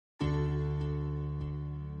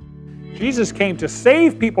Jesus came to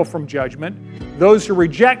save people from judgment. Those who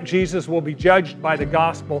reject Jesus will be judged by the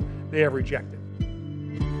gospel they have rejected.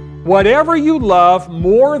 Whatever you love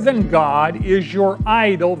more than God is your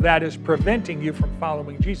idol that is preventing you from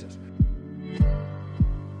following Jesus.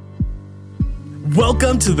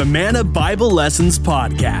 Welcome to the Manna Bible Lessons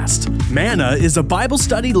Podcast. Manna is a Bible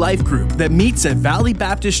study life group that meets at Valley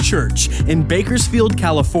Baptist Church in Bakersfield,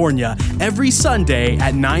 California, every Sunday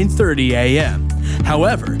at 9:30 a.m.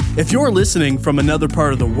 However, if you're listening from another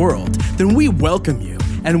part of the world, then we welcome you,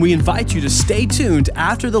 and we invite you to stay tuned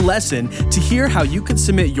after the lesson to hear how you can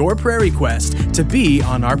submit your prayer request to be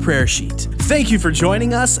on our prayer sheet. Thank you for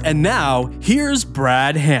joining us, and now, here's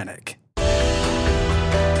Brad Hannock.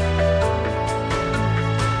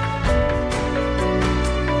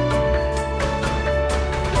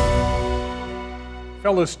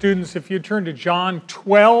 Fellow students, if you turn to John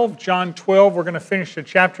 12, we're going to finish the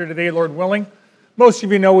chapter today, Lord willing. Most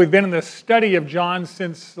of you know we've been in the study of John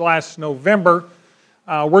since last November.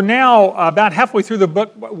 We're now about halfway through the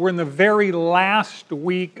book. We're in the very last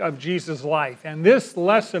week of Jesus' life. And this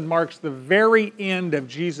lesson marks the very end of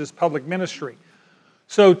Jesus' public ministry.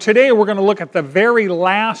 So today we're going to look at the very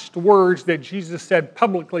last words that Jesus said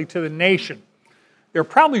publicly to the nation. They're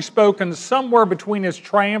probably spoken somewhere between his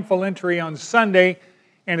triumphal entry on Sunday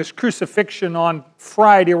and his crucifixion on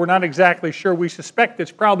Friday. We're not exactly sure. We suspect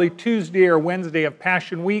it's probably Tuesday or Wednesday of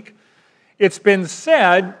Passion Week. It's been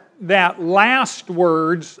said that last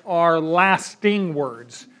words are lasting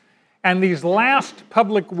words. And these last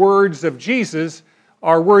public words of Jesus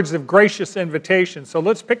are words of gracious invitation. So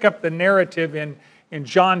let's pick up the narrative in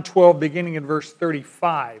John 12, beginning in verse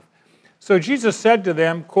 35. So Jesus said to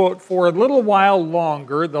them, quote, "For a little while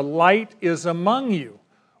longer the light is among you.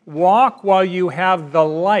 Walk while you have the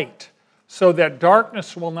light, so that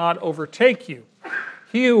darkness will not overtake you.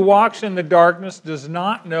 He who walks in the darkness does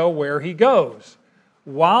not know where he goes.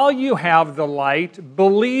 While you have the light,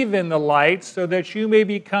 believe in the light, so that you may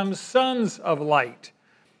become sons of light."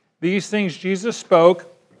 These things Jesus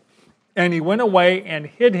spoke, and he went away and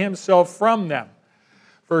hid himself from them.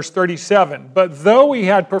 Verse 37, "But though he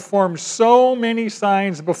had performed so many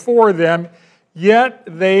signs before them, yet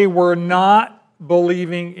they were not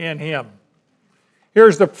believing in him."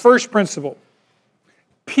 Here's the first principle.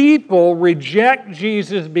 People reject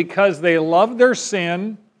Jesus because they love their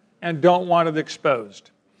sin and don't want it exposed.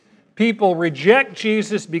 People reject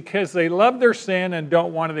Jesus because they love their sin and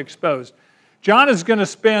don't want it exposed. John is going to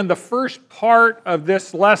spend the first part of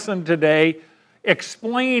this lesson today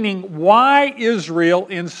explaining why Israel,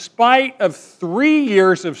 in spite of 3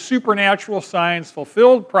 years of supernatural signs,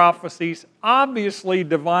 fulfilled prophecies, obviously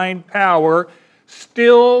divine power,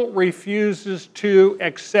 still refuses to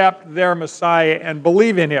accept their Messiah and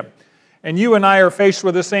believe in him. And you and I are faced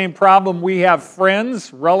with the same problem. We have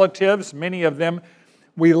friends, relatives, many of them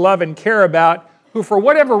we love and care about, who for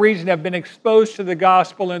whatever reason have been exposed to the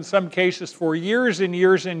gospel in some cases for years and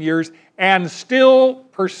years and years and still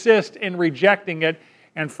persist in rejecting it.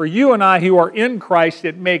 And for you and I who are in Christ,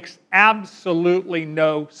 it makes absolutely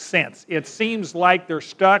no sense. It seems like they're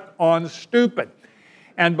stuck on stupid.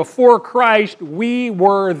 And before Christ, we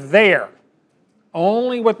were there.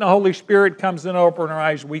 Only when the Holy Spirit comes in and opens our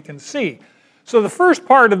eyes, we can see. So the first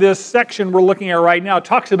part of this section we're looking at right now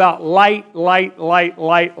talks about light,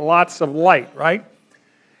 lots of light, right?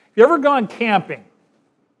 Have you ever gone camping?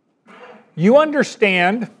 You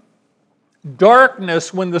understand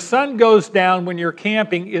darkness when the sun goes down when you're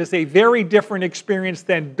camping is a very different experience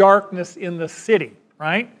than darkness in the city,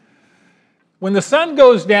 right? When the sun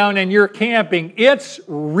goes down and you're camping, it's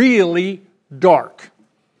really dark.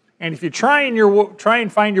 And if you try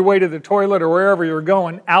and find your way to the toilet or wherever you're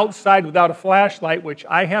going outside without a flashlight, which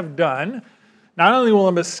I have done, not only will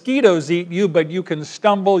the mosquitoes eat you, but you can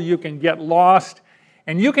stumble, you can get lost,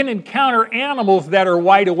 and you can encounter animals that are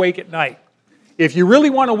wide awake at night. If you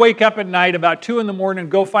really want to wake up at night about 2 in the morning,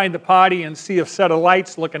 go find the potty and see a set of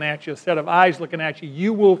lights looking at you, a set of eyes looking at you,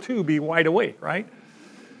 you will too be wide awake, right?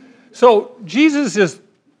 So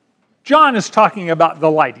John is talking about the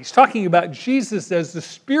light. He's talking about Jesus as the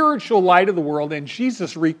spiritual light of the world, and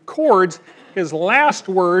Jesus records his last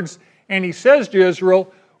words, and he says to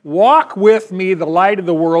Israel, "Walk with me, the light of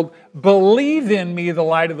the world. Believe in me, the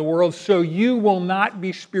light of the world, so you will not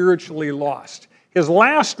be spiritually lost." His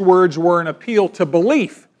last words were an appeal to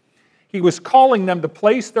belief. He was calling them to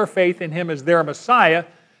place their faith in him as their Messiah,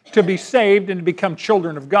 to be saved and to become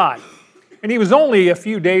children of God. And he was only a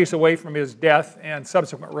few days away from his death and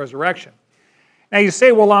subsequent resurrection. Now you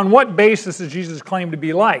say, well, on what basis does Jesus claim to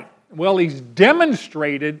be light? Well, he's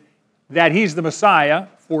demonstrated that he's the Messiah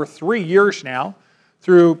for 3 years now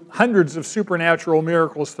through hundreds of supernatural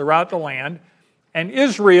miracles throughout the land. And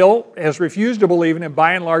Israel has refused to believe in him.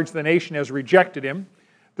 By and large, the nation has rejected him.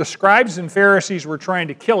 The scribes and Pharisees were trying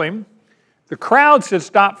to kill him. The crowds had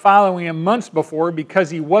stopped following him months before because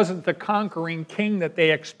he wasn't the conquering king that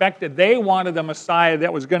they expected. They wanted a Messiah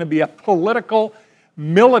that was going to be a political,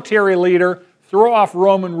 military leader, throw off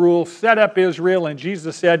Roman rule, set up Israel, and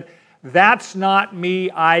Jesus said, "That's not me,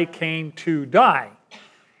 I came to die."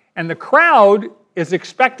 And the crowd is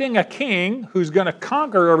expecting a king who's going to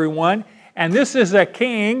conquer everyone, and this is a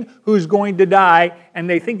king who's going to die, and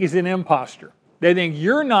they think he's an imposter. They think,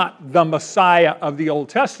 you're not the Messiah of the Old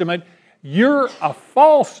Testament, you're a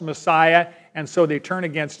false Messiah, and so they turn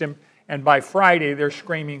against him, and by Friday they're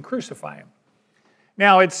screaming, "Crucify him."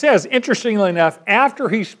 Now it says, interestingly enough, after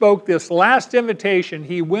he spoke this last invitation,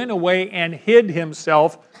 he went away and hid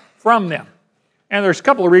himself from them. And there's a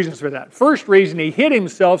couple of reasons for that. First reason, he hid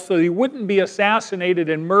himself so he wouldn't be assassinated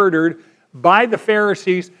and murdered by the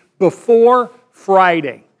Pharisees before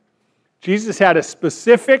Friday. Jesus had a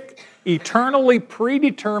specific, eternally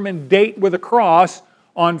predetermined date with a cross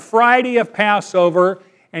on Friday of Passover,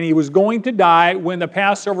 and he was going to die when the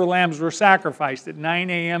Passover lambs were sacrificed at 9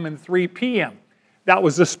 a.m. and 3 p.m. That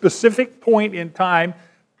was a specific point in time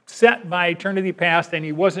set by eternity past, and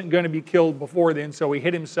he wasn't going to be killed before then, so he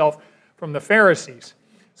hid himself from the Pharisees,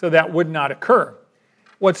 so that would not occur.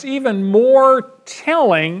 What's even more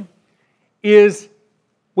telling is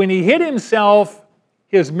when he hid himself,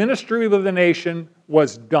 his ministry with the nation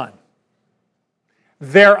was done.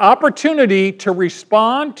 Their opportunity to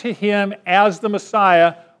respond to him as the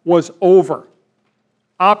Messiah was over.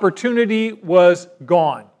 Opportunity was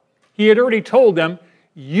gone. He had already told them,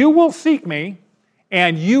 "You will seek me,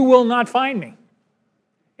 and you will not find me.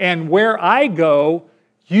 And where I go,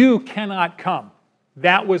 you cannot come."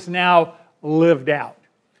 That was now lived out.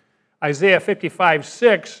 Isaiah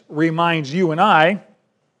 55:6 reminds you and I,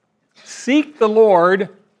 seek the Lord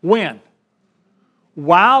when?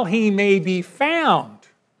 While he may be found.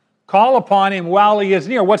 Call upon him while he is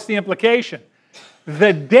near. What's the implication?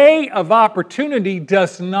 The day of opportunity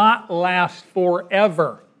does not last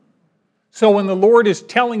forever. So when the Lord is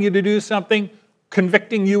telling you to do something,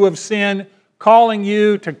 convicting you of sin, calling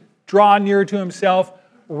you to draw near to himself,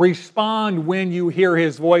 respond when you hear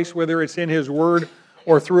his voice, whether it's in his word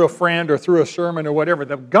or through a friend or through a sermon or whatever.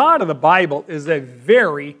 The God of the Bible is a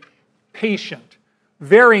very patient,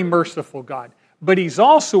 very merciful God. But he's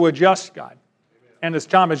also a just God. And as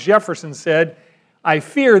Thomas Jefferson said, "I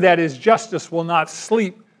fear that his justice will not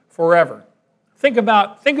sleep forever." Think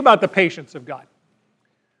about the patience of God.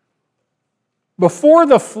 Before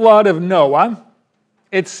the flood of Noah,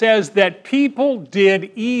 it says that people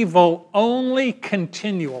did evil only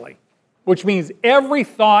continually, which means every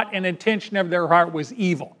thought and intention of their heart was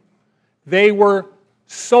evil. They were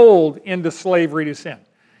sold into slavery to sin.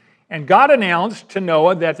 And God announced to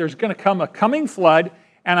Noah that there's going to come a coming flood,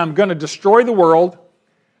 and I'm going to destroy the world.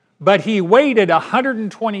 But he waited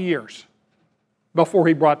 120 years before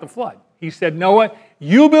he brought the flood. He said, "Noah,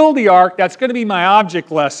 you build the ark. That's going to be my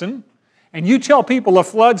object lesson. And you tell people a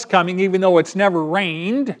flood's coming even though it's never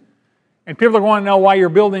rained. And people are going to know why you're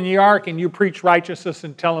building the ark, and you preach righteousness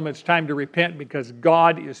and tell them it's time to repent because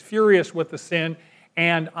God is furious with the sin,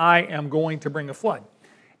 and I am going to bring a flood."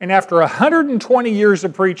 And after 120 years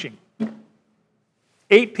of preaching,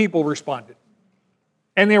 8 people responded.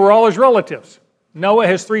 And they were all his relatives. Noah,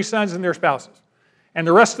 his 3 sons, and their spouses. And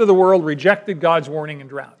the rest of the world rejected God's warning and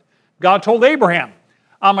drowned. God told Abraham,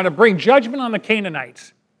 "I'm going to bring judgment on the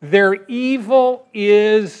Canaanites. Their evil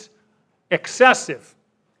is excessive,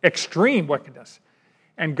 extreme wickedness."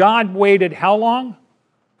 And God waited how long?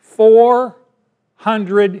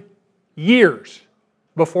 400 years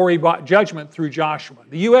before he brought judgment through Joshua.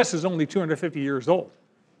 The U.S. is only 250 years old.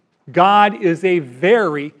 God is a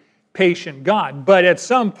very patient God. But at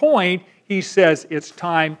some point, he says it's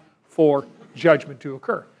time for judgment to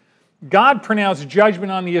occur. God pronounced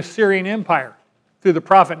judgment on the Assyrian Empire through the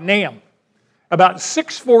prophet Nahum about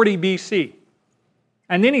 640 BC.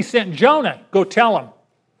 And then he sent Jonah, "Go tell them,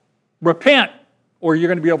 repent or you're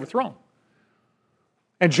going to be overthrown."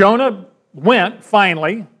 And Jonah went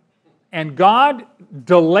finally, and God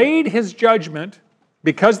delayed his judgment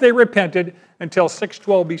because they repented until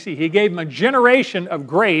 612 BC. He gave them a generation of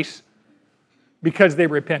grace because they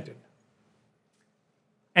repented.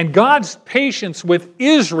 And God's patience with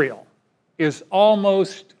Israel is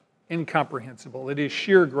almost incomprehensible. It is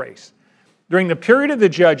sheer grace. During the period of the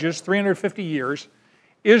judges, 350 years,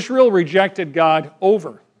 Israel rejected God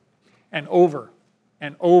over and over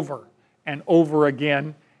and over and over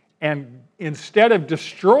again. And instead of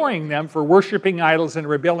destroying them for worshiping idols and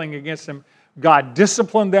rebelling against them, God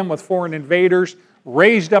disciplined them with foreign invaders,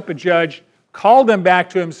 raised up a judge, called them back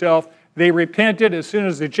to himself. They repented. As soon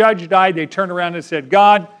as the judge died, they turned around and said,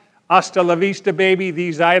 God, hasta la vista, baby.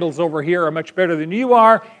 These idols over here are much better than you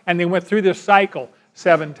are. And they went through this cycle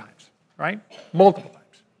 7 times, right? Multiple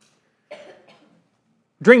times.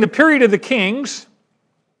 During the period of the kings,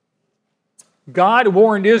 God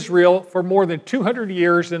warned Israel for more than 200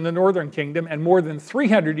 years in the northern kingdom and more than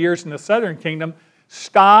 300 years in the southern kingdom,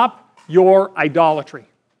 stop your idolatry,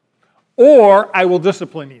 or I will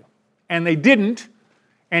discipline you. And they didn't,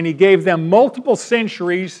 and he gave them multiple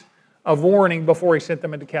centuries of warning before he sent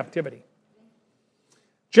them into captivity.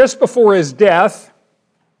 Just before his death,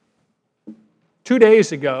 2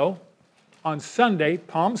 days ago, on Sunday,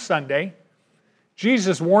 Palm Sunday,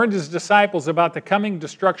 Jesus warned his disciples about the coming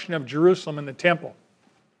destruction of Jerusalem and the temple.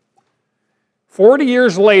 40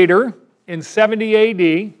 years later, in 70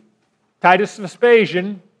 A.D., Titus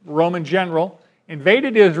Vespasian, Roman general,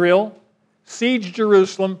 invaded Israel, sieged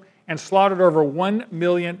Jerusalem, and slaughtered over 1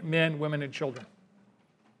 million men, women, and children.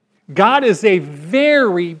 God is a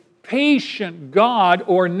very patient God,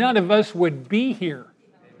 or none of us would be here.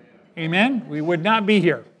 Amen? We would not be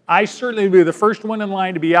here. I certainly would be the first one in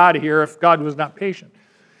line to be out of here if God was not patient.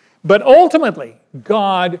 But ultimately,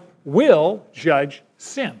 God will judge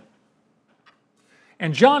sin.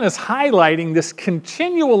 And John is highlighting this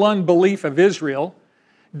continual unbelief of Israel,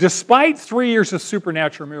 despite 3 years of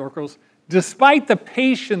supernatural miracles, despite the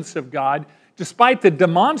patience of God, despite the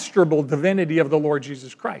demonstrable divinity of the Lord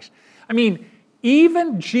Jesus Christ. I mean,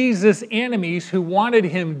 even Jesus' enemies who wanted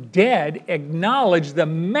him dead acknowledged the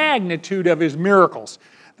magnitude of his miracles.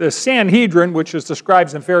 The Sanhedrin, which is the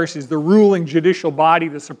scribes and Pharisees, the ruling judicial body,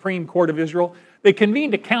 the Supreme Court of Israel, they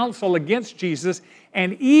convened a council against Jesus,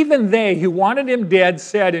 and even they who wanted him dead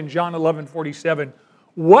said in John 11:47,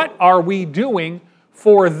 "What are we doing?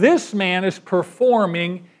 For this man is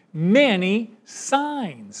performing many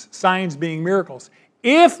signs." Signs being miracles.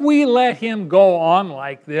 If we let him go on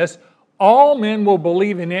like this, all men will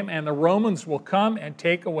believe in him, and the Romans will come and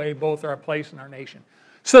take away both our place and our nation.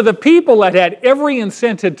 So the people that had every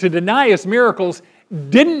incentive to deny his miracles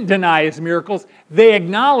didn't deny his miracles. They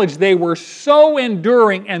acknowledged they were so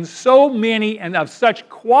enduring and so many and of such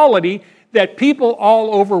quality that people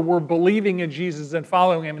all over were believing in Jesus and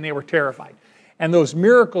following him, and they were terrified. And those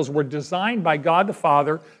miracles were designed by God the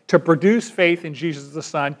Father to produce faith in Jesus the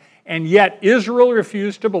Son, and yet Israel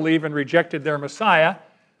refused to believe and rejected their Messiah.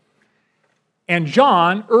 And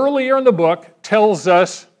John, earlier in the book, tells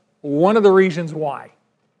us one of the reasons why.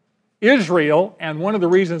 Israel, and one of the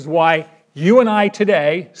reasons why you and I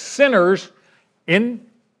today, sinners in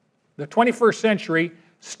the 21st century,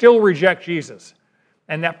 still reject Jesus.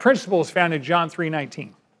 And that principle is found in John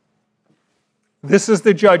 3:19. This is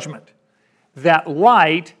the judgment, that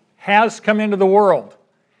light has come into the world,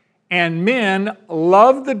 and men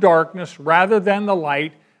love the darkness rather than the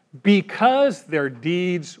light because their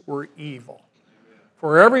deeds were evil.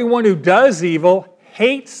 For everyone who does evil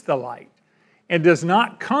hates the light and does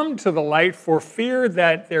not come to the light for fear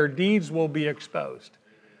that their deeds will be exposed.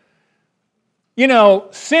 You know,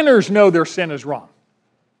 sinners know their sin is wrong.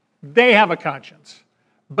 They have a conscience,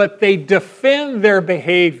 but they defend their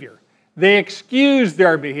behavior. They excuse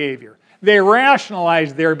their behavior. They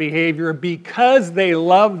rationalize their behavior because they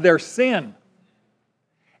love their sin.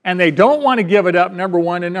 And they don't want to give it up, number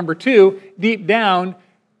one. And number two, deep down,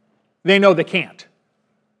 they know they can't.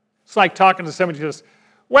 It's like talking to somebody who says,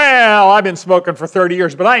 "Well, I've been smoking for 30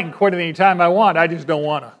 years, but I can quit any time I want. I just don't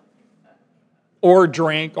want to." Or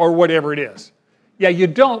drink, or whatever it is. Yeah, you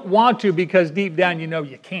don't want to because deep down you know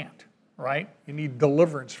you can't, right? You need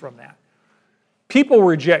deliverance from that. People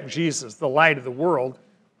reject Jesus, the light of the world,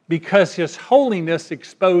 because his holiness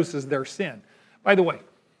exposes their sin. By the way,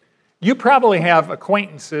 you probably have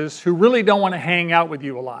acquaintances who really don't want to hang out with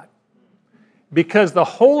you a lot, because the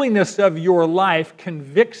holiness of your life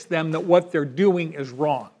convicts them that what they're doing is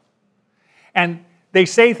wrong. And they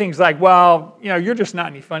say things like, "Well, you know, you're just not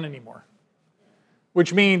any fun anymore."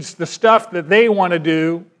 Which means the stuff that they want to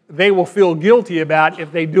do, they will feel guilty about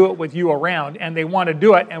if they do it with you around, and they want to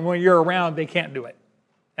do it, and when you're around, they can't do it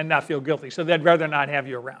and not feel guilty. So they'd rather not have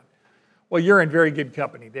you around. Well, you're in very good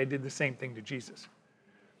company. They did the same thing to Jesus.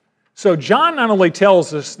 So John not only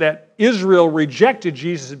tells us that Israel rejected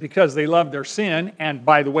Jesus because they loved their sin, and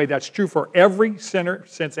by the way, that's true for every sinner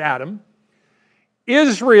since Adam.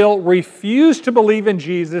 Israel refused to believe in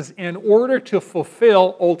Jesus in order to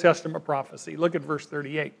fulfill Old Testament prophecy. Look at verse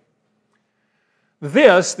 38.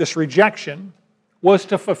 This rejection, was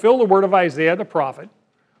to fulfill the word of Isaiah the prophet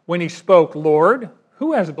when he spoke, "Lord,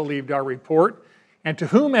 who has believed our report, and to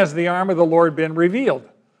whom has the arm of the Lord been revealed?"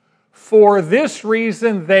 For this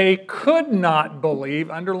reason they could not believe,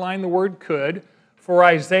 underline the word could, for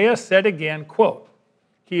Isaiah said again, quote,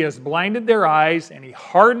 He has blinded their eyes and He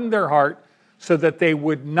hardened their heart so that they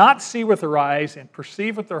would not see with their eyes and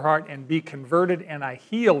perceive with their heart and be converted, and I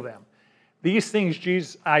heal them. These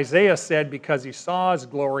things Isaiah said because he saw His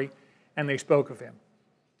glory and they spoke of Him.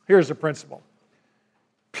 Here's the principle.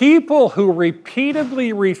 People who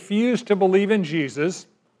repeatedly refuse to believe in Jesus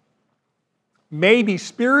may be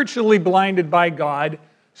spiritually blinded by God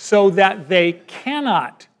so that they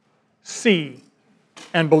cannot see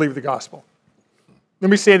and believe the gospel. Let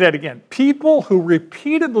me say that again. People who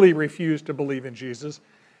repeatedly refuse to believe in Jesus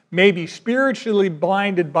may be spiritually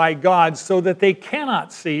blinded by God so that they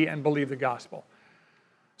cannot see and believe the gospel.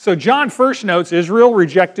 So John first notes Israel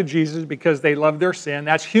rejected Jesus because they loved their sin.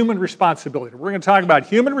 That's human responsibility. We're going to talk about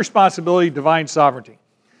human responsibility, divine sovereignty.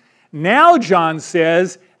 Now John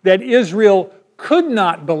says that Israel could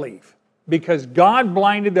not believe because God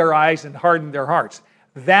blinded their eyes and hardened their hearts.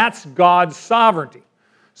 That's God's sovereignty.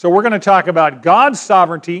 So we're going to talk about God's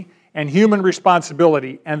sovereignty and human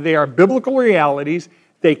responsibility, and they are biblical realities.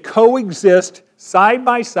 They coexist side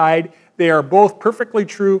by side. They are both perfectly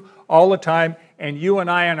true all the time, and you and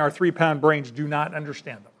I and our 3-pound brains do not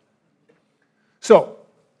understand them. So,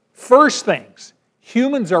 first things,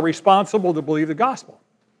 humans are responsible to believe the gospel.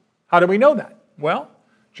 How do we know that? Well,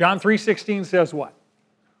 John 3:16 says what?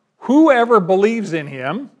 Whoever believes in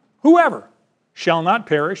Him, whoever, shall not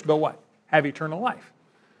perish, but what? Have eternal life.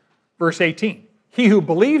 Verse 18, he who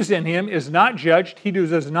believes in Him is not judged. He who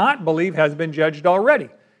does not believe has been judged already.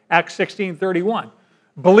 Acts 16:31.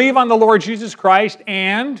 Believe on the Lord Jesus Christ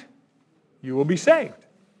and you will be saved.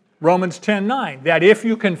 Romans 10:9, that if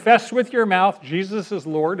you confess with your mouth Jesus is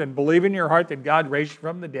Lord and believe in your heart that God raised Him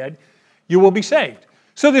from the dead, you will be saved.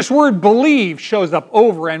 So this word believe shows up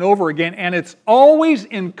over and over again, and it's always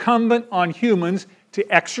incumbent on humans to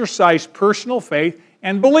exercise personal faith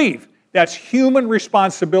and believe. That's human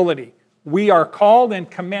responsibility. We are called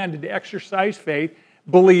and commanded to exercise faith,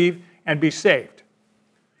 believe, and be saved.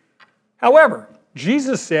 However,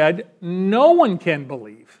 Jesus said no one can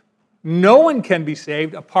believe, no one can be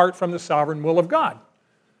saved apart from the sovereign will of God.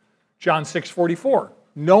 John 6:44,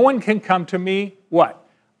 no one can come to me, what?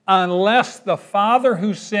 Unless the Father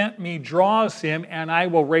who sent me draws him, and I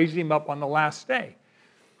will raise him up on the last day.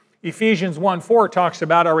 Ephesians 1:4 talks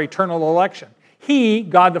about our eternal election. He,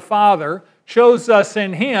 God the Father, chose us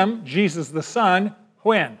in Him, Jesus the Son,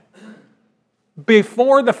 when?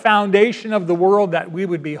 Before the foundation of the world, that we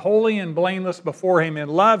would be holy and blameless before Him in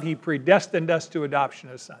love, He predestined us to adoption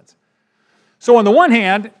as sons. So on the one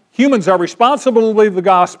hand, humans are responsible to believe the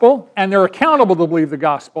gospel, and they're accountable to believe the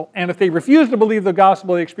gospel. And if they refuse to believe the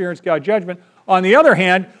gospel, they experience God's judgment. On the other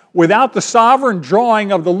hand, without the sovereign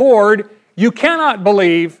drawing of the Lord, you cannot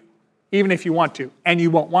believe even if you want to, and you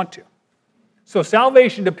won't want to. So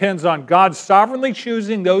salvation depends on God sovereignly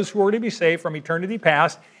choosing those who are to be saved from eternity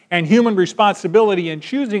past, and human responsibility in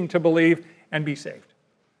choosing to believe and be saved.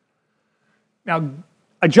 Now,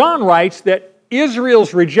 John writes that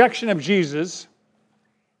Israel's rejection of Jesus,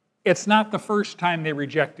 it's not the first time they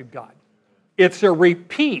rejected God. It's a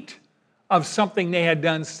repeat of something they had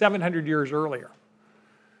done 700 years earlier.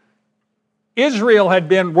 Israel had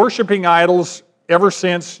been worshiping idols ever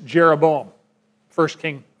since Jeroboam, first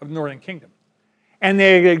king of the northern kingdom. And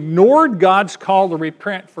they had ignored God's call to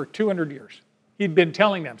repent for 200 years. He'd been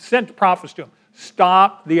telling them, sent prophets to them,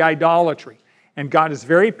 stop the idolatry. And God is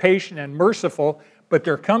very patient and merciful, but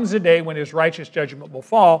there comes a day when His righteous judgment will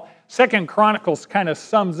fall. 2 Chronicles kind of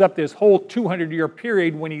sums up this whole 200-year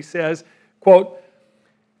period when he says, quote,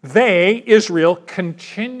 they, Israel,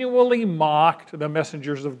 continually mocked the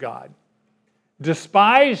messengers of God,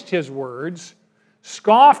 despised His words,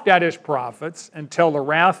 scoffed at His prophets until the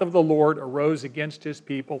wrath of the Lord arose against His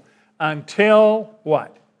people until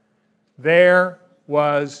what? There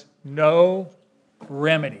was no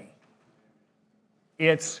remedy.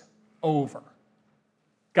 It's over.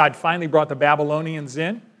 God finally brought the Babylonians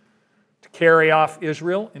in to carry off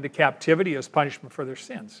Israel into captivity as punishment for their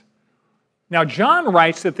sins. Now, John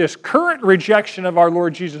writes that this current rejection of our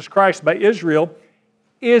Lord Jesus Christ by Israel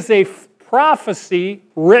is a prophecy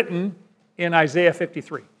written in Isaiah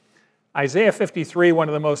 53. Isaiah 53, one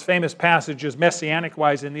of the most famous passages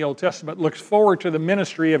messianic-wise in the Old Testament, looks forward to the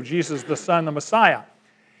ministry of Jesus the Son, the Messiah.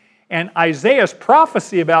 And Isaiah's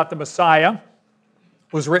prophecy about the Messiah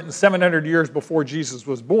was written 700 years before Jesus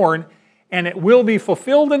was born, and it will be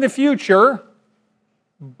fulfilled in the future.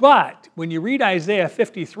 But when you read Isaiah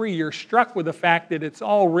 53, you're struck with the fact that it's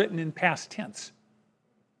all written in past tense.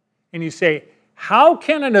 And you say, How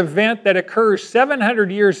can an event that occurs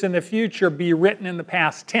 700 years in the future be written in the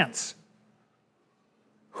past tense?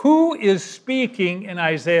 Who is speaking in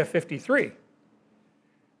Isaiah 53?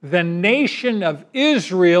 The nation of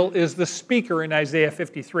Israel is the speaker in Isaiah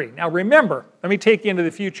 53. Now remember, let me take you into the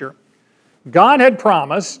future. God had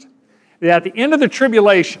promised that at the end of the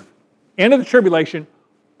tribulation,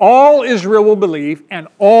 all Israel will believe and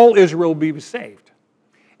all Israel will be saved.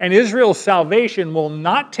 And Israel's salvation will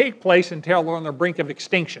not take place until they're on the brink of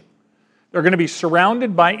extinction. They're going to be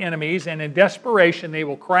surrounded by enemies, and in desperation, they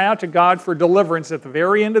will cry out to God for deliverance at the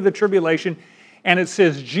very end of the tribulation. And it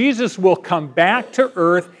says Jesus will come back to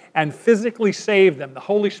earth and physically save them. The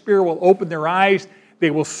Holy Spirit will open their eyes. They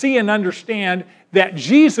will see and understand that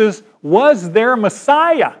Jesus was their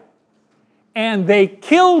Messiah. And they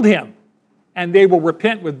killed him. And they will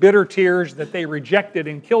repent with bitter tears that they rejected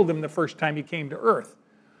and killed him the first time he came to earth.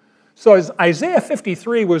 So as Isaiah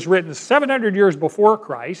 53 was written 700 years before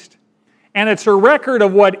Christ, and it's a record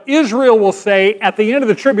of what Israel will say at the end of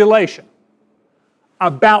the tribulation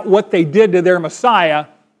about what they did to their Messiah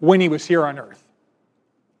when he was here on earth.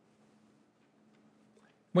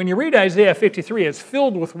 When you read Isaiah 53, it's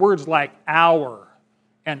filled with words like our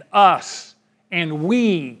and us and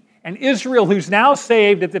we. And Israel, who's now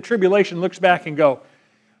saved at the tribulation, looks back and go,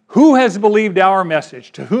 who has believed our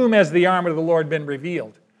message? To whom has the arm of the Lord been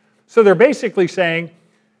revealed? So they're basically saying,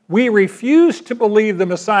 we refused to believe the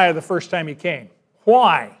Messiah the first time he came.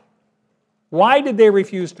 Why? Why did they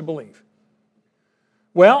refuse to believe?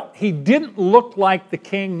 Well, he didn't look like the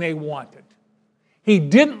king they wanted. He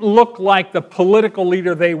didn't look like the political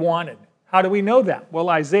leader they wanted. How do we know that? Well,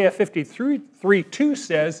 Isaiah 53:2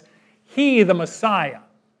 says, he, the Messiah,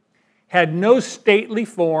 had no stately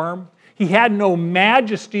form. He had no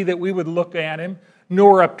majesty that we would look at him,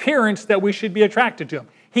 nor appearance that we should be attracted to him.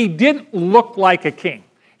 He didn't look like a king.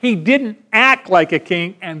 He didn't act like a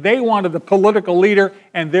king, and they wanted the political leader,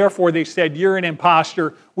 and therefore they said, you're an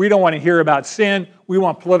imposter. We don't want to hear about sin. We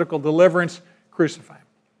want political deliverance. Crucify him.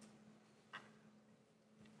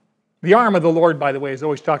 The arm of the Lord, by the way, is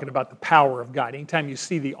always talking about the power of God. Anytime you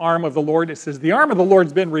see the arm of the Lord, it says the arm of the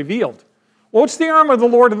Lord's been revealed. Well, what's the arm of the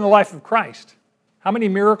Lord in the life of Christ? How many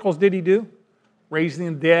miracles did he do? Raising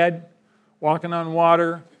the dead, walking on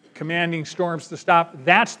water, commanding storms to stop.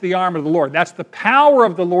 That's the arm of the Lord. That's the power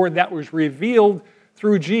of the Lord that was revealed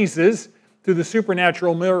through Jesus, through the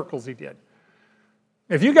supernatural miracles he did.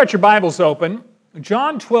 If you got your Bibles open,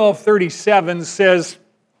 John 12:37 says,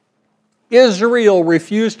 Israel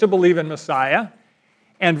refused to believe in Messiah.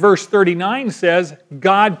 And verse 39 says,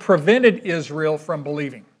 God prevented Israel from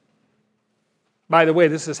believing. By the way,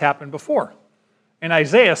 this has happened before. In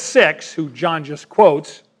Isaiah 6, who John just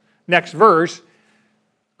quotes, next verse,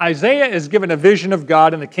 Isaiah is given a vision of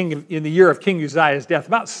God in the year of King Uzziah's death,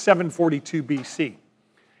 about 742 BC.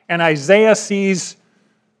 And Isaiah sees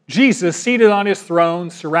Jesus seated on his throne,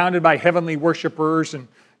 surrounded by heavenly worshipers, and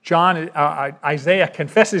Isaiah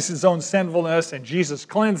confesses his own sinfulness, and Jesus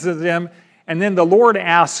cleanses him. And then the Lord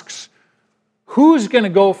asks, who's going to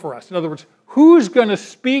go for us? In other words, who's going to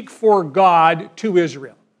speak for God to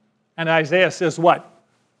Israel? And Isaiah says what?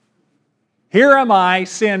 Here am I,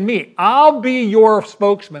 send me. I'll be your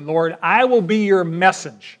spokesman, Lord. I will be your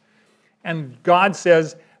message. And God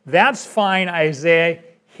says, that's fine, Isaiah.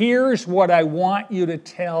 Here's what I want you to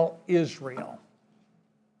tell Israel.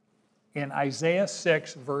 In Isaiah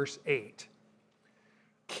 6, verse 8.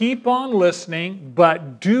 Keep on listening,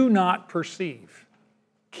 but do not perceive.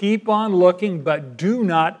 Keep on looking, but do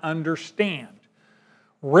not understand.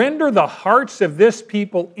 Render the hearts of this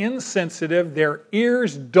people insensitive, their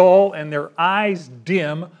ears dull, and their eyes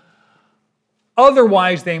dim.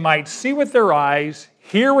 Otherwise, they might see with their eyes,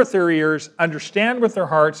 hear with their ears, understand with their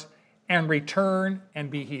hearts, and return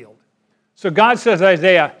and be healed. So God says,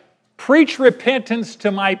 Isaiah, preach repentance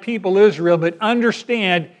to my people Israel, but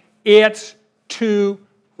understand it's too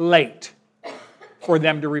late for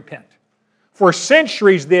them to repent. For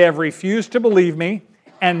centuries they have refused to believe me,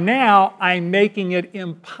 and now I'm making it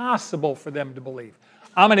impossible for them to believe.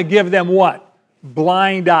 I'm going to give them what?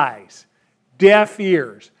 Blind eyes, deaf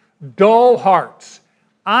ears, dull hearts.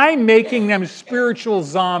 I'm making them spiritual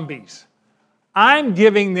zombies. I'm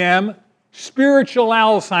giving them spiritual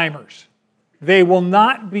Alzheimer's. They will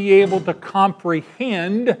not be able to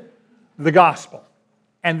comprehend the gospel,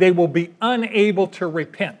 and they will be unable to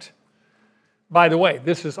repent. By the way,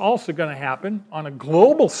 this is also going to happen on a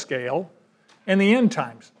global scale in the end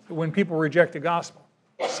times, when people reject the gospel.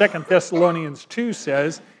 2 Thessalonians 2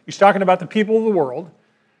 says, he's talking about the people of the world,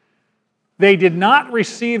 they did not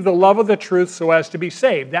receive the love of the truth so as to be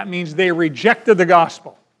saved. That means they rejected the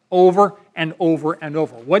gospel. over and over and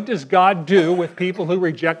over. What does God do with people who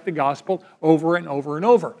reject the gospel over and over and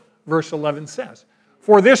over? Verse 11 says,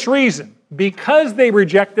 for this reason, because they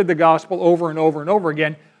rejected the gospel over and over and over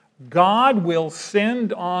again, God will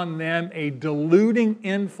send on them a deluding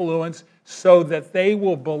influence so that they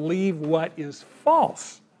will believe what is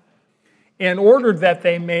false, in order that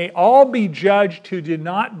they may all be judged who did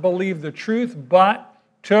not believe the truth, but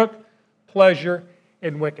took pleasure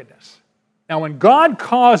in wickedness. Now, when God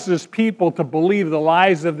causes people to believe the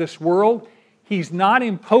lies of this world, He's not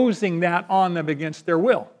imposing that on them against their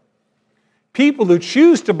will. People who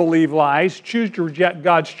choose to believe lies choose to reject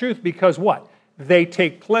God's truth because what? They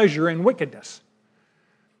take pleasure in wickedness.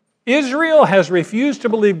 Israel has refused to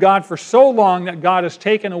believe God for so long that God has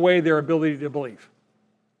taken away their ability to believe.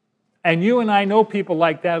 And you and I know people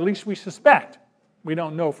like that, at least we suspect. We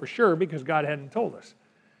don't know for sure because God hadn't told us.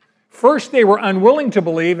 First, they were unwilling to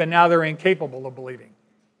believe, and now they're incapable of believing.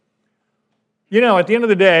 You know, at the end of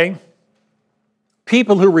the day,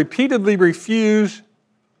 people who repeatedly refuse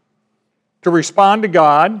to respond to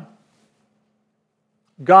God,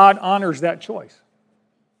 God honors that choice.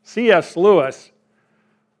 C.S. Lewis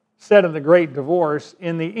said in The Great Divorce,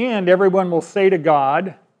 in the end, everyone will say to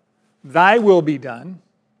God, thy will be done,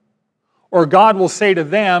 or God will say to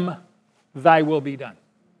them, thy will be done,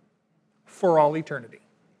 for all eternity.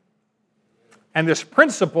 And this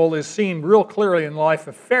principle is seen real clearly in the life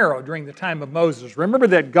of Pharaoh during the time of Moses. Remember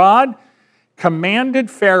that God commanded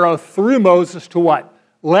Pharaoh through Moses to what?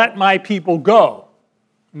 Let my people go.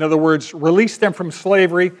 In other words, release them from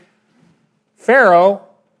slavery. Pharaoh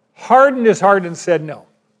hardened his heart and said no.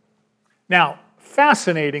 Now,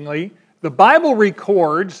 fascinatingly, the Bible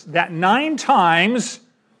records that 9 times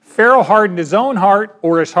Pharaoh hardened his own heart,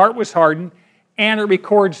 or his heart was hardened, and it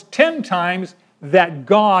records 10 times that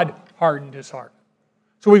God hardened his heart.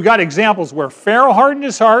 So we've got examples where Pharaoh hardened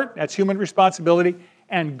his heart, that's human responsibility,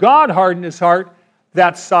 and God hardened his heart,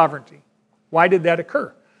 that's sovereignty. Why did that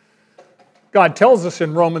occur? God tells us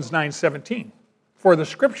in Romans 9:17, for the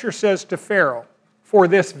scripture says to Pharaoh, for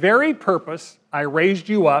this very purpose I raised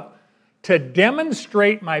you up, to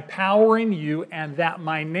demonstrate my power in you and that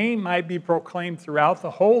my name might be proclaimed throughout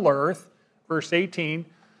the whole earth. Verse 18,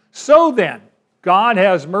 so then, God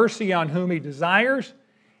has mercy on whom He desires,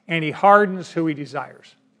 and He hardens who He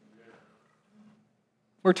desires.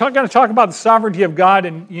 We're going to talk about the sovereignty of God,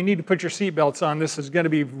 and you need to put your seatbelts on. This is going to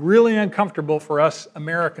be really uncomfortable for us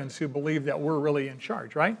Americans who believe that we're really in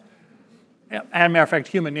charge, right? As a matter of fact,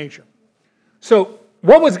 human nature. So,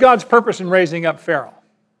 what was God's purpose in raising up Pharaoh?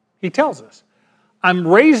 He tells us, I'm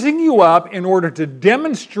raising you up in order to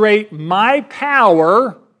demonstrate my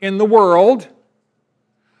power in the world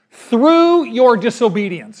through your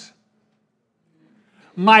disobedience.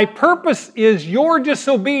 My purpose is your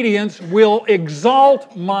disobedience will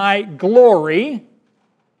exalt my glory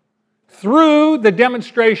through the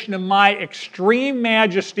demonstration of my extreme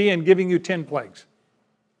majesty in giving you 10 plagues.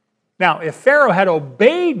 Now, if Pharaoh had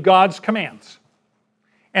obeyed God's commands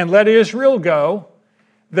and let Israel go,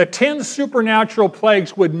 the 10 supernatural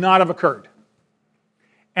plagues would not have occurred.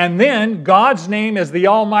 And then God's name as the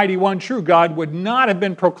Almighty One True God would not have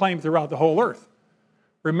been proclaimed throughout the whole earth.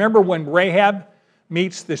 Remember when Rahab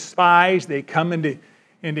meets the spies, they come into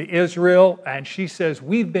Israel, and she says,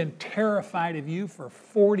 we've been terrified of you for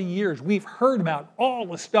 40 years. We've heard about all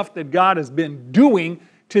the stuff that God has been doing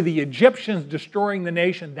to the Egyptians, destroying the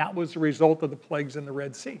nation. That was the result of the plagues in the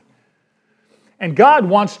Red Sea. And God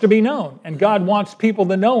wants to be known, and God wants people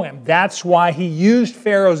to know Him. That's why He used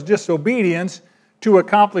Pharaoh's disobedience to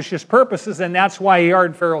accomplish His purposes, and that's why He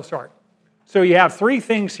hardened Pharaoh's heart. So you have 2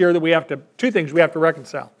 things we have to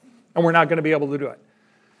reconcile, and we're not going to be able to do it.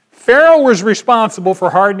 Pharaoh was responsible for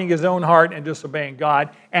hardening his own heart and disobeying God,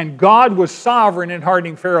 and God was sovereign in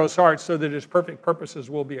hardening Pharaoh's heart so that His perfect purposes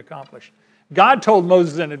will be accomplished. God told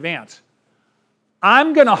Moses in advance,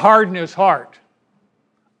 I'm going to harden his heart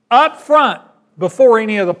up front before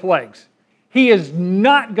any of the plagues. He is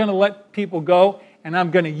not going to let people go, and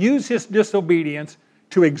I'm going to use his disobedience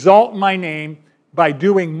to exalt my name by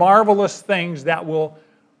doing marvelous things that will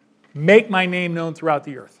make my name known throughout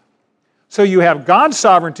the earth. So you have God's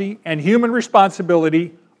sovereignty and human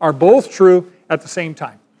responsibility are both true at the same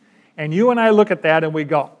time. And you and I look at that and we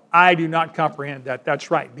go, I do not comprehend that. That's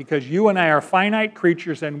right, because you and I are finite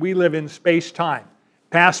creatures and we live in space-time.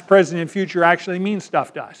 Past, present, and future actually mean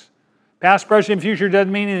stuff to us. Past, present, and future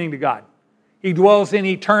doesn't mean anything to God. He dwells in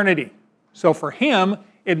eternity. So for Him,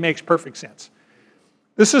 it makes perfect sense.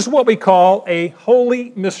 This is what we call a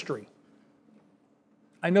holy mystery.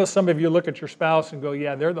 I know some of you look at your spouse and go,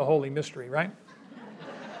 yeah, they're the holy mystery, right?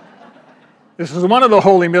 This is one of the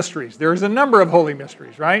holy mysteries. There's a number of holy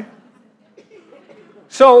mysteries, right?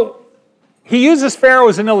 So he uses Pharaoh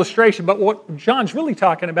as an illustration, but what John's really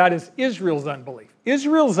talking about is Israel's unbelief.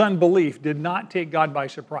 Israel's unbelief did not take God by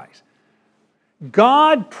surprise.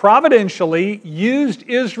 God providentially used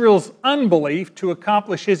Israel's unbelief to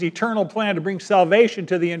accomplish his eternal plan to bring salvation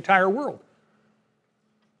to the entire world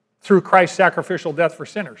through Christ's sacrificial death for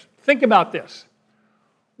sinners. Think about this.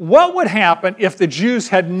 What would happen if the Jews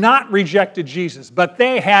had not rejected Jesus, but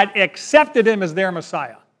they had accepted him as their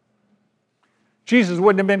Messiah? Jesus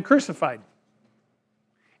wouldn't have been crucified.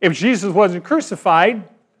 If Jesus wasn't crucified,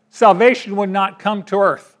 salvation would not come to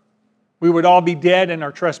earth. We would all be dead in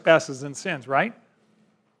our trespasses and sins, right?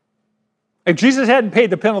 If Jesus hadn't paid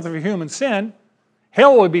the penalty for human sin,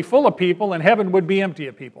 hell would be full of people and heaven would be empty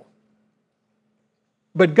of people.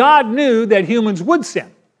 But God knew that humans would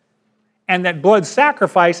sin, and that blood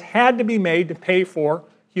sacrifice had to be made to pay for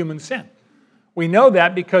human sin. We know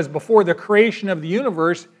that because before the creation of the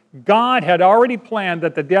universe, God had already planned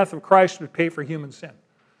that the death of Christ would pay for human sin.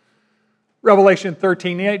 Revelation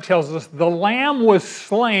 13:8 tells us the Lamb was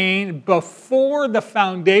slain before the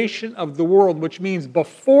foundation of the world, which means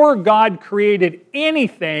before God created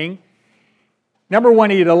anything. Number one,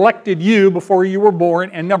 he had elected you before you were born,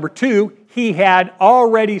 and number two, he had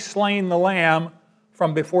already slain the Lamb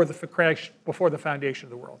from before the foundation of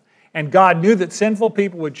the world. And God knew that sinful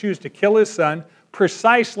people would choose to kill his son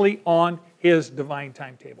precisely on his divine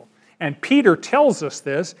timetable. And Peter tells us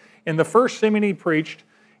this in the first sermon he preached,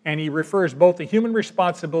 and he refers both to human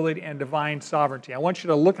responsibility and divine sovereignty. I want you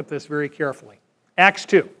to look at this very carefully. Acts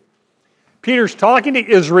 2. Peter's talking to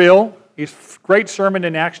Israel. He's a great sermon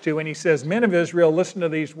in Acts 2, and he says, "Men of Israel, listen to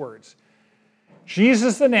these words.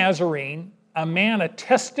 Jesus the Nazarene, a man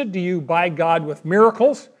attested to you by God with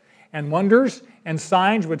miracles and wonders and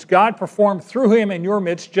signs which God performed through him in your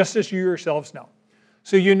midst, just as you yourselves know."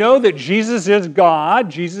 So you know that Jesus is God,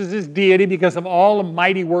 Jesus is deity because of all the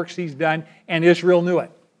mighty works he's done, and Israel knew it.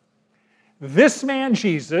 This man,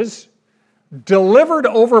 Jesus, delivered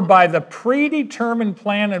over by the predetermined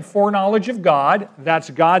plan and foreknowledge of God, that's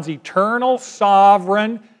God's eternal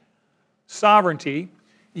sovereignty,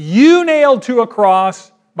 you nailed to a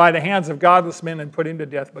cross by the hands of godless men and put him to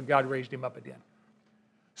death, but God raised him up again.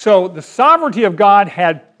 So the sovereignty of God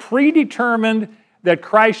had predetermined that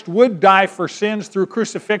Christ would die for sins through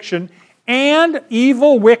crucifixion, and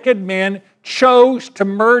evil, wicked men chose to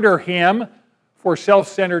murder him for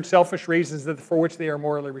self-centered, selfish reasons for which they are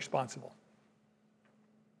morally responsible.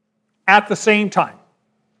 At the same time,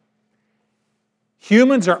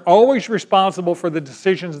 humans are always responsible for the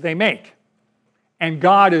decisions they make, and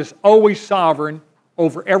God is always sovereign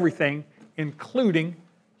over everything, including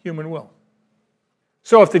human will.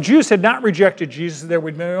 So if the Jews had not rejected Jesus, there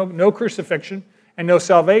would be no crucifixion and no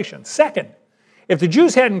salvation. Second, if the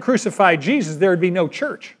Jews hadn't crucified Jesus, there would be no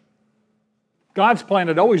church. God's plan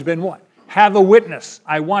had always been what? Have a witness.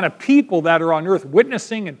 I want a people that are on earth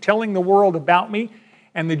witnessing and telling the world about me.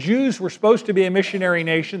 And the Jews were supposed to be a missionary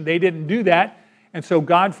nation. They didn't do that. And so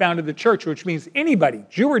God founded the church, which means anybody,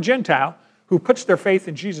 Jew or Gentile, who puts their faith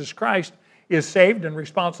in Jesus Christ is saved and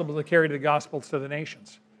responsible to carry the gospel to the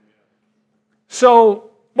nations.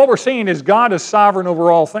 So what we're saying is God is sovereign over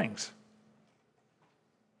all things,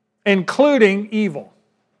 including evil.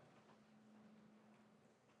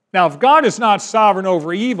 Now, if God is not sovereign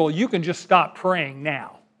over evil, you can just stop praying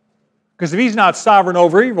now. Because if he's not sovereign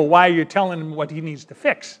over evil, why are you telling him what he needs to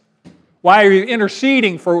fix? Why are you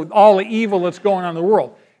interceding for all the evil that's going on in the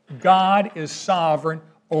world? God is sovereign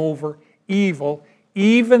over evil,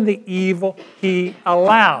 even the evil he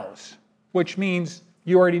allows, which means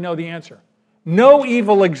you already know the answer. No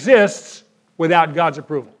evil exists without God's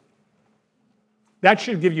approval. That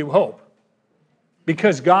should give you hope.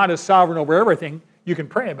 Because God is sovereign over everything, you can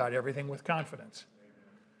pray about everything with confidence.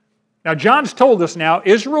 Now, John's told us now,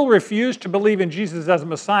 Israel refused to believe in Jesus as a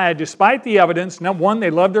Messiah despite the evidence. Number one,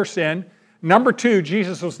 they loved their sin. Number two,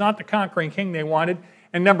 Jesus was not the conquering king they wanted.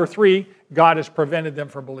 And number three, God has prevented them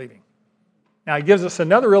from believing. Now, he gives us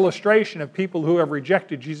another illustration of people who have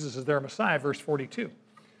rejected Jesus as their Messiah, verse 42.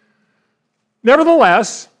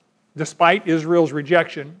 Nevertheless, despite Israel's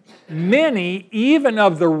rejection, many, even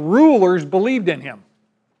of the rulers, believed in him.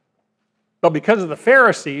 But because of the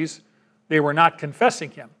Pharisees, they were not confessing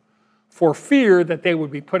him, for fear that they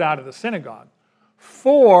would be put out of the synagogue.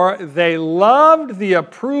 For they loved the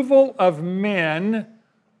approval of men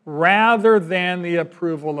rather than the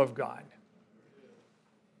approval of God.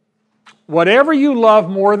 Whatever you love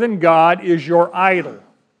more than God is your idol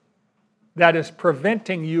that is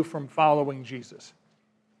preventing you from following Jesus.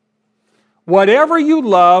 Whatever you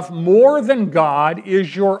love more than God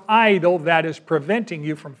is your idol that is preventing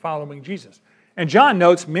you from following Jesus. And John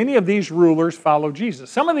notes many of these rulers followed Jesus.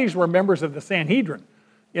 Some of these were members of the Sanhedrin,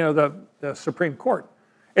 the Supreme Court.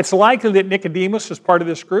 It's likely that Nicodemus was part of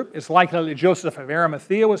this group. It's likely that Joseph of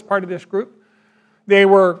Arimathea was part of this group. They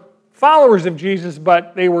were followers of Jesus,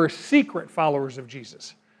 but they were secret followers of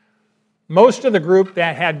Jesus. Most of the group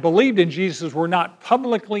that had believed in Jesus were not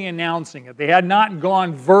publicly announcing it. They had not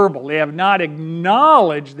gone verbal. They have not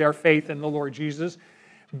acknowledged their faith in the Lord Jesus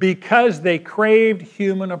because they craved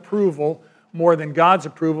human approval more than God's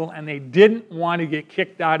approval, and they didn't want to get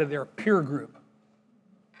kicked out of their peer group.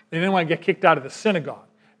 They didn't want to get kicked out of the synagogue.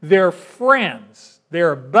 Their friends,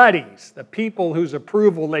 their buddies, the people whose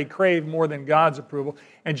approval they craved more than God's approval.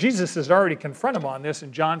 And Jesus has already confronted them on this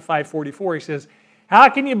in John 5:44. He says, how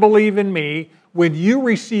can you believe in me when you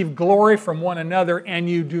receive glory from one another and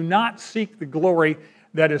you do not seek the glory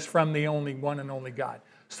that is from the only one and only God?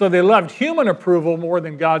 So they loved human approval more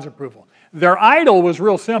than God's approval. Their idol was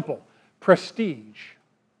real simple: prestige,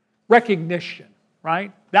 recognition,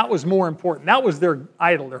 right? That was more important. That was their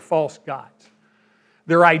idol, their false gods.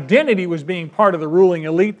 Their identity was being part of the ruling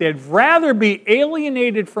elite. They'd rather be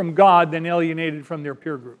alienated from God than alienated from their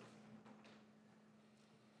peer group.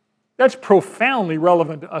 That's profoundly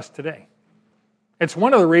relevant to us today. It's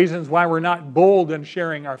one of the reasons why we're not bold in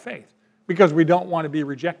sharing our faith, because we don't want to be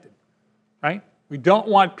rejected, right? We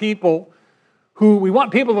want people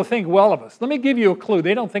to think well of us. Let me give you a clue.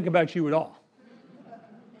 They don't think about you at all.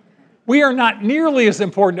 We are not nearly as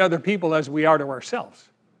important to other people as we are to ourselves.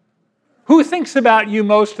 Who thinks about you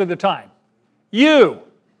most of the time? You.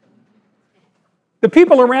 The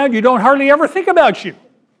people around you don't hardly ever think about you.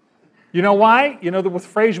 You know why? You know the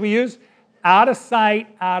phrase we use? Out of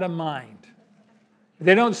sight, out of mind. If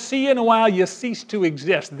they don't see you in a while, you cease to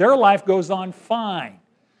exist. Their life goes on fine.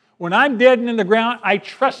 When I'm dead and in the ground,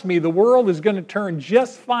 trust me, the world is going to turn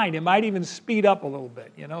just fine. It might even speed up a little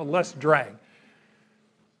bit, less drag.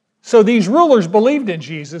 So these rulers believed in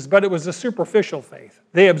Jesus, but it was a superficial faith.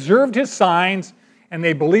 They observed his signs, and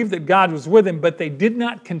they believed that God was with him, but they did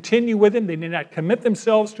not continue with him. They did not commit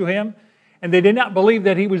themselves to him. And they did not believe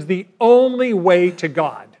that he was the only way to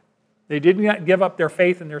God. They did not give up their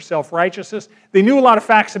faith in their self-righteousness. They knew a lot of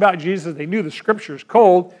facts about Jesus. They knew the Scriptures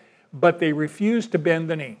cold, but they refused to bend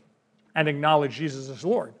the knee and acknowledge Jesus as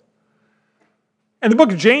Lord. And the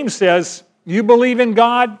book of James says, you believe in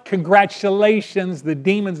God? Congratulations, the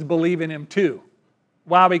demons believe in him too.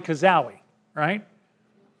 Wowie kazowie, right?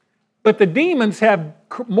 But the demons have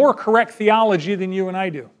more correct theology than you and I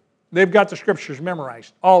do. They've got the Scriptures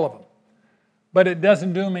memorized, all of them. But it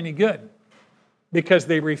doesn't do them any good because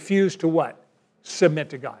they refuse to what? Submit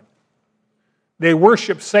to God. They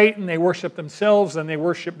worship Satan, they worship themselves, and they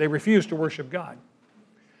refuse to worship God.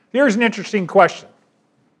 Here's an interesting question.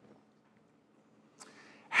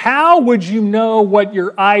 How would you know what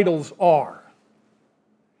your idols are?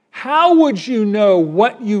 How would you know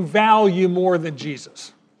what you value more than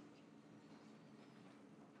Jesus?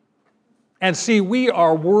 And see, we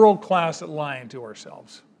are world-class at lying to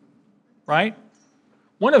ourselves. Right?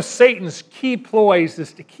 One of Satan's key ploys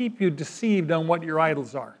is to keep you deceived on what your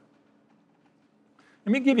idols are.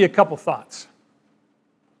 Let me give you a couple thoughts.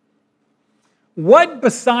 What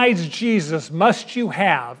besides Jesus must you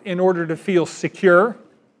have in order to feel secure,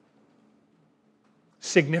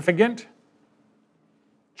 significant,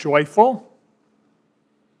 joyful,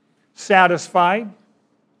 satisfied,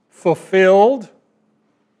 fulfilled,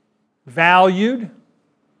 valued,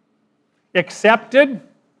 accepted?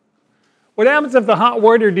 What happens if the hot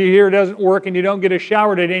water heater doesn't work and you don't get a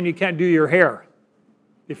shower today and you can't do your hair?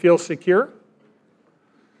 You feel secure?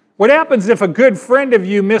 What happens if a good friend of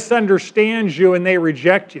you misunderstands you and they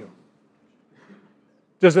reject you?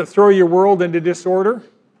 Does it throw your world into disorder?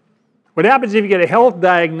 What happens if you get a health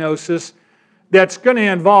diagnosis that's going to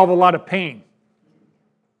involve a lot of pain?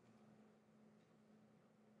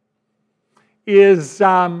 Is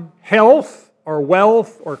health or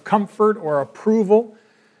wealth or comfort or approval?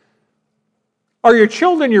 Are your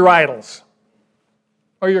children your idols?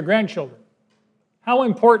 Or your grandchildren? How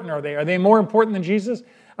important are they? Are they more important than Jesus?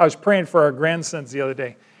 I was praying for our grandsons the other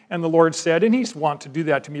day, and the Lord said, and He's wont to do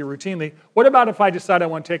that to me routinely, what about if I decide I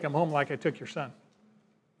want to take them home like I took your son?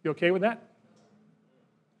 You okay with that?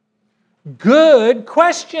 Good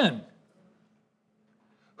question.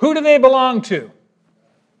 Who do they belong to?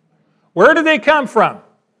 Where do they come from?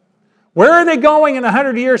 Where are they going in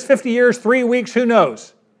 100 years, 50 years, 3 weeks? Who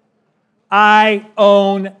knows? I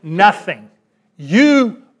own nothing.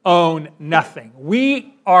 You own nothing.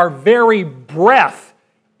 Our very breath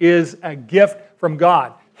is a gift from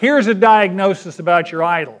God. Here's a diagnosis about your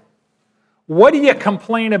idol. What do you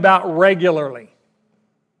complain about regularly?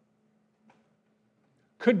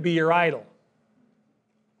 Could be your idol.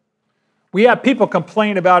 We have people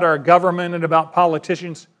complain about our government and about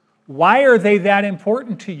politicians. Why are they that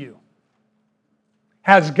important to you?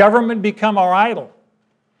 Has government become our idol?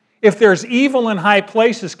 If there's evil in high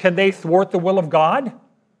places, can they thwart the will of God?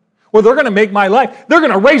 Well, they're going to make my life. They're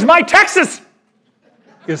going to raise my taxes.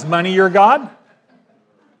 Is money your God?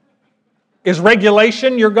 Is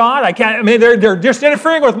regulation your God? They're just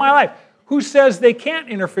interfering with my life. Who says they can't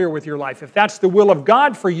interfere with your life? If that's the will of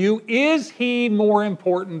God for you, is He more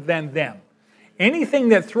important than them? Anything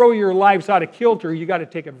that throw your lives out of kilter, you got to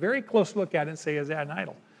take a very close look at it and say, is that an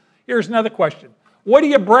idol? Here's another question. What do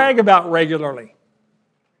you brag about regularly?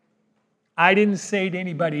 I didn't say to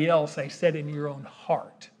anybody else, I said in your own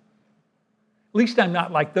heart. At least I'm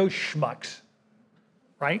not like those schmucks,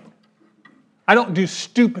 right? I don't do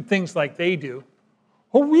stupid things like they do.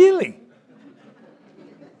 Oh, really?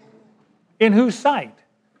 In whose sight?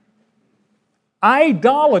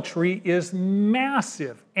 Idolatry is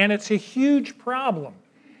massive, and it's a huge problem.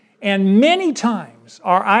 And many times,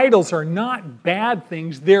 our idols are not bad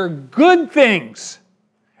things, they're good things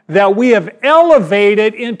that we have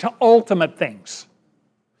elevated into ultimate things.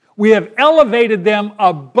 We have elevated them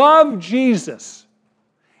above Jesus.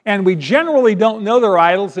 And we generally don't know they're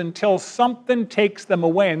idols until something takes them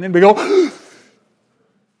away. And then we go,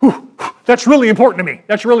 that's really important to me.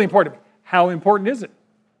 That's really important to me. How important is it?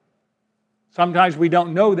 Sometimes we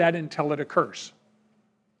don't know that until it occurs.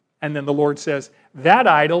 And then the Lord says, that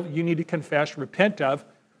idol you need to confess, repent of.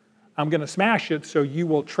 I'm going to smash it so you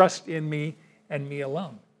will trust in me and me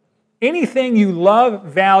alone. Anything you love,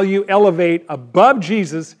 value, elevate above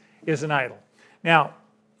Jesus is an idol. Now,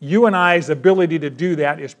 you and I's ability to do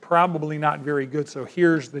that is probably not very good, so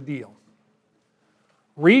here's the deal.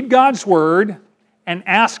 Read God's Word and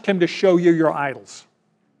ask Him to show you your idols.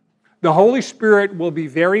 The Holy Spirit will be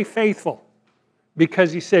very faithful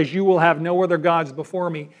because He says, you will have no other gods before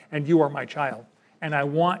me, and you are my child, and I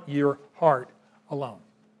want your heart alone.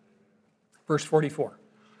 Verse 44.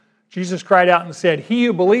 Jesus cried out and said, he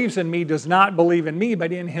who believes in me does not believe in me,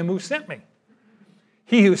 but in Him who sent me.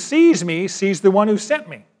 He who sees me sees the one who sent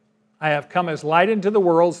me. I have come as light into the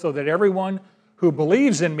world so that everyone who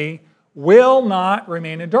believes in me will not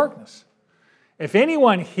remain in darkness. If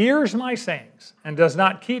anyone hears my sayings and does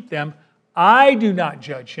not keep them, I do not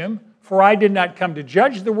judge him, for I did not come to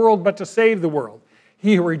judge the world, but to save the world.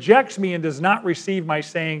 He who rejects me and does not receive my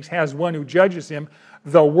sayings has one who judges him.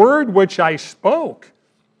 The word which I spoke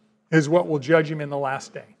is what will judge him in the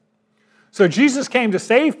last day. So Jesus came to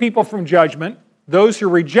save people from judgment. Those who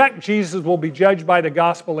reject Jesus will be judged by the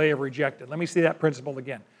gospel they have rejected. Let me see that principle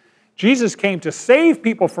again. Jesus came to save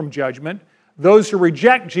people from judgment. Those who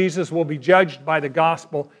reject Jesus will be judged by the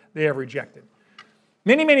gospel they have rejected.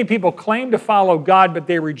 Many people claim to follow God, but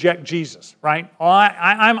they reject Jesus, right? Oh,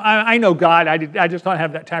 I know God, I just don't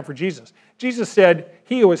have that time for Jesus. Jesus said,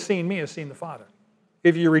 he who has seen me has seen the Father.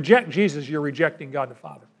 If you reject Jesus, you're rejecting God the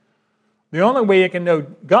Father. The only way you can know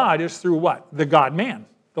God is through what? The God-man,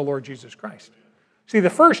 the Lord Jesus Christ. See, the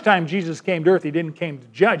first time Jesus came to earth, He didn't come to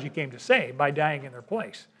judge, He came to save by dying in their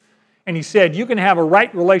place. And He said, you can have a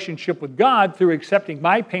right relationship with God through accepting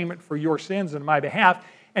my payment for your sins on my behalf,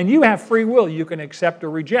 and you have free will. You can accept or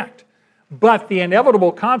reject. But the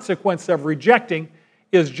inevitable consequence of rejecting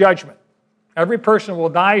is judgment. Every person will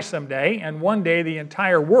die someday, and one day the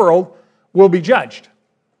entire world will be judged.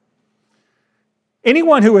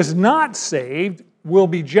 Anyone who is not saved will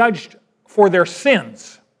be judged for their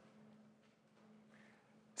sins.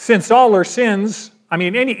 Since all their sins,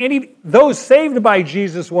 those saved by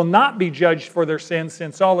Jesus will not be judged for their sins,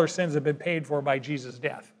 since all their sins have been paid for by Jesus'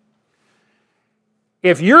 death.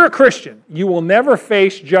 If you're a Christian, you will never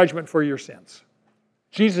face judgment for your sins.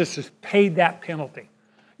 Jesus has paid that penalty.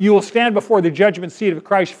 You will stand before the judgment seat of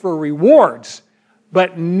Christ for rewards,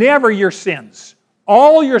 but never your sins.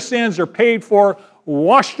 All your sins are paid for,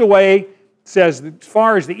 washed away. It says, as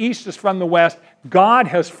far as the east is from the west, God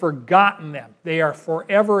has forgotten them. They are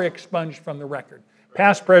forever expunged from the record,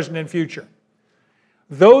 past, present, and future.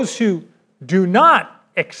 Those who do not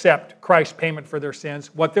accept Christ's payment for their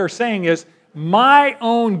sins, what they're saying is, my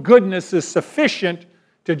own goodness is sufficient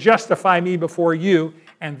to justify me before you,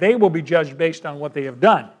 and they will be judged based on what they have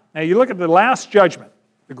done. Now you look at the last judgment,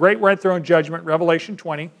 the great white throne judgment, Revelation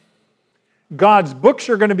 20. God's books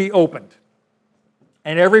are going to be opened,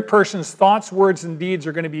 and every person's thoughts, words, and deeds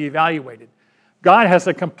are going to be evaluated. God has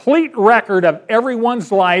a complete record of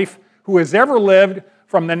everyone's life who has ever lived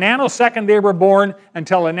from the nanosecond they were born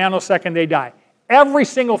until the nanosecond they die. Every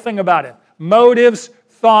single thing about it. Motives,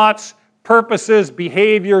 thoughts, purposes,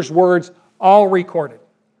 behaviors, words, All recorded.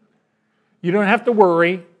 You don't have to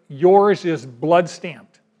worry. Yours is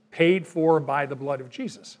blood-stamped, paid for by the blood of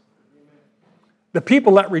Jesus. The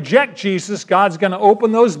people that reject Jesus, God's going to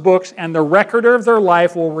open those books, and the record of their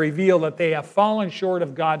life will reveal that they have fallen short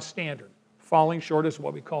of God's standard. Falling short is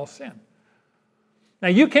what we call sin. Now,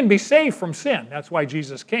 you can be saved from sin. That's why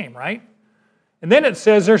Jesus came, right? And then it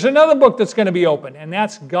says there's another book that's going to be opened, and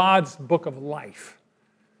that's God's book of life.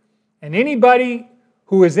 And anybody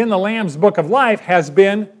who is in the Lamb's book of life has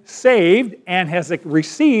been saved and has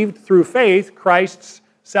received through faith Christ's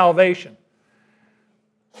salvation.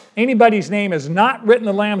 Anybody's name is not written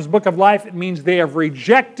in the Lamb's book of life, it means they have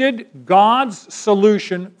rejected God's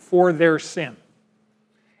solution for their sin.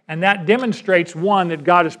 And that demonstrates, one, that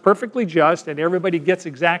God is perfectly just and everybody gets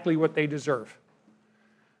exactly what they deserve.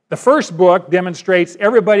 The first book demonstrates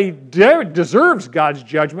everybody deserves God's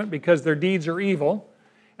judgment because their deeds are evil.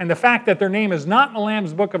 And the fact that their name is not in the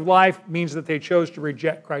Lamb's book of life means that they chose to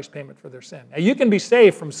reject Christ's payment for their sin. Now, you can be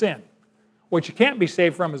saved from sin. What you can't be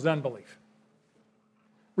saved from is unbelief.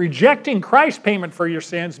 Rejecting Christ's payment for your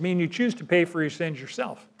sins means you choose to pay for your sins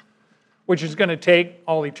yourself, which is going to take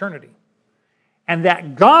all eternity. And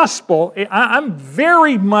that gospel, I'm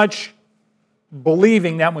very much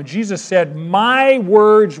believing that when Jesus said, "My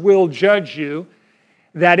words will judge you,"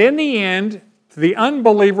 that in the end, the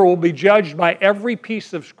unbeliever will be judged by every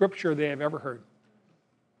piece of Scripture they have ever heard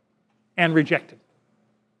and rejected.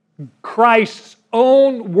 Christ's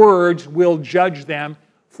own words will judge them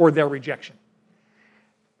for their rejection.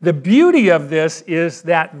 The beauty of this is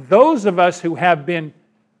that those of us who have been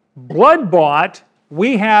blood-bought,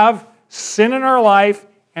 we have sin in our life,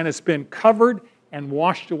 and it's been covered and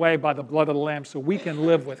washed away by the blood of the Lamb, so we can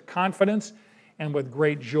live with confidence and with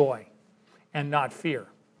great joy and not fear.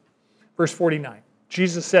 Verse 49,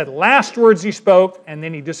 Jesus said, last words he spoke, and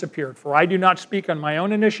then he disappeared. For I do not speak on my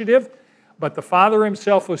own initiative, but the Father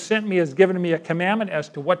himself who sent me has given me a commandment as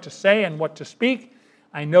to what to say and what to speak.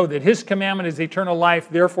 I know that his commandment is eternal life,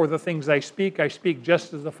 therefore the things I speak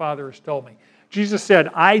just as the Father has told me. Jesus said,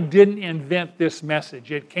 I didn't invent this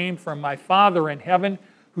message. It came from my Father in heaven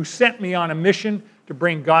who sent me on a mission to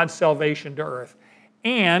bring God's salvation to earth.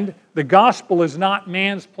 And the gospel is not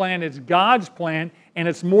man's plan, it's God's plan, and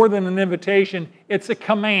it's more than an invitation, it's a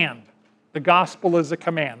command. The gospel is a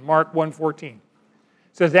command. Mark 1:14. It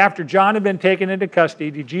says, after John had been taken into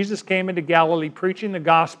custody, Jesus came into Galilee preaching the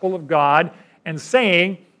gospel of God and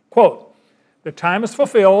saying, quote, the time is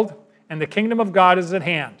fulfilled and the kingdom of God is at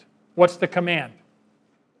hand. What's the command?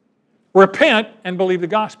 Repent and believe the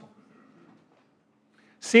gospel.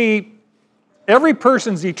 See, every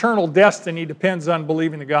person's eternal destiny depends on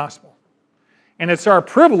believing the gospel. And it's our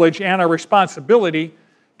privilege and our responsibility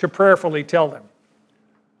to prayerfully tell them.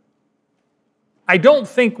 I don't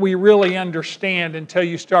think we really understand until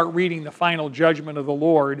you start reading the final judgment of the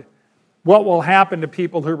Lord what will happen to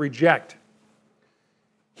people who reject.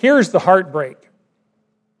 Here's the heartbreak.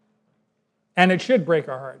 And it should break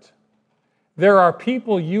our hearts. There are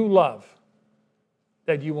people you love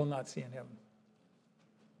that you will not see in heaven.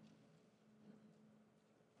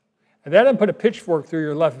 If that doesn't put a pitchfork through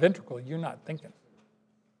your left ventricle, you're not thinking.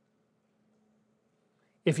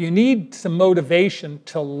 If you need some motivation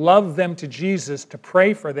to love them to Jesus, to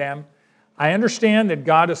pray for them, I understand that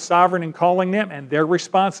God is sovereign in calling them and they're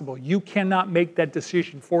responsible. You cannot make that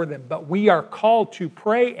decision for them, but we are called to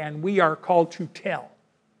pray and we are called to tell.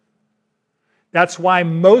 That's why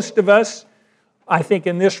most of us, I think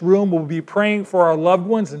in this room, will be praying for our loved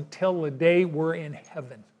ones until the day we're in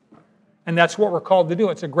heaven. And that's what we're called to do.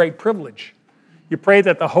 It's a great privilege. You pray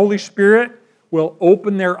that the Holy Spirit will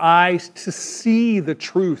open their eyes to see the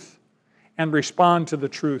truth and respond to the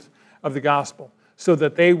truth of the gospel so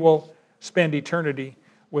that they will spend eternity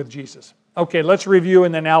with Jesus. Okay, let's review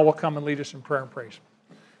and then Al will come and lead us in prayer and praise.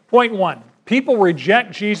 Point 1, people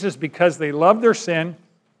reject Jesus because they love their sin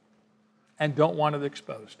and don't want it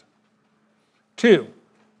exposed. 2,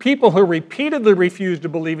 people who repeatedly refuse to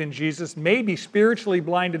believe in Jesus may be spiritually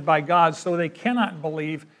blinded by God so they cannot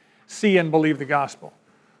see and believe the gospel.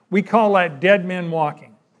 We call that dead men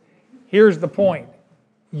walking. Here's the point.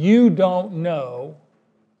 You don't know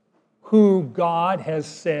who God has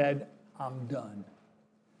said, I'm done.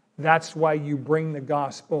 That's why you bring the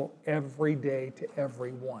gospel every day to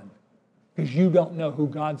everyone. Because you don't know who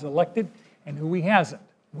God's elected and who he hasn't.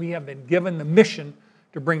 We have been given the mission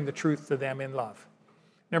to bring the truth to them in love.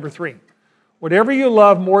 Number 3, whatever you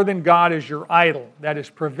love more than God is your idol that is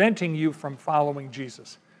preventing you from following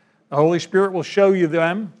Jesus. The Holy Spirit will show you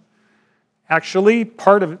them. Actually,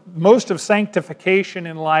 most of sanctification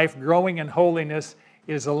in life, growing in holiness,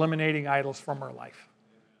 is eliminating idols from our life.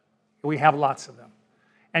 We have lots of them.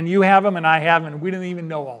 And you have them and I have them, and we didn't even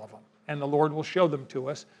know all of them. And the Lord will show them to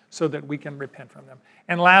us so that we can repent from them.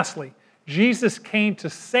 And lastly, Jesus came to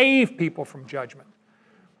save people from judgment.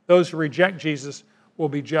 Those who reject Jesus will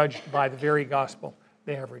be judged by the very gospel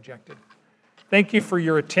they have rejected. Thank you for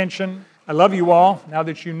your attention. I love you all. Now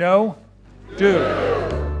that you know, do.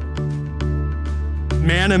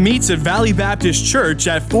 Manna meets at Valley Baptist Church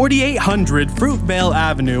at 4800 Fruitvale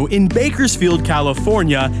Avenue in Bakersfield,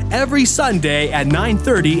 California, every Sunday at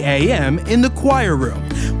 9:30 a.m. in the choir room.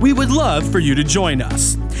 We would love for you to join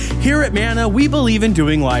us. Here at Manna, we believe in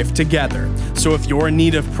doing life together. So if you're in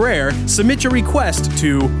need of prayer, submit your request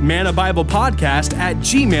to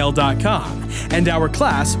mannabiblepodcast@gmail.com, and our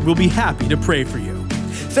class will be happy to pray for you.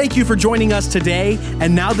 Thank you for joining us today,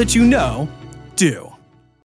 and now that you know, do.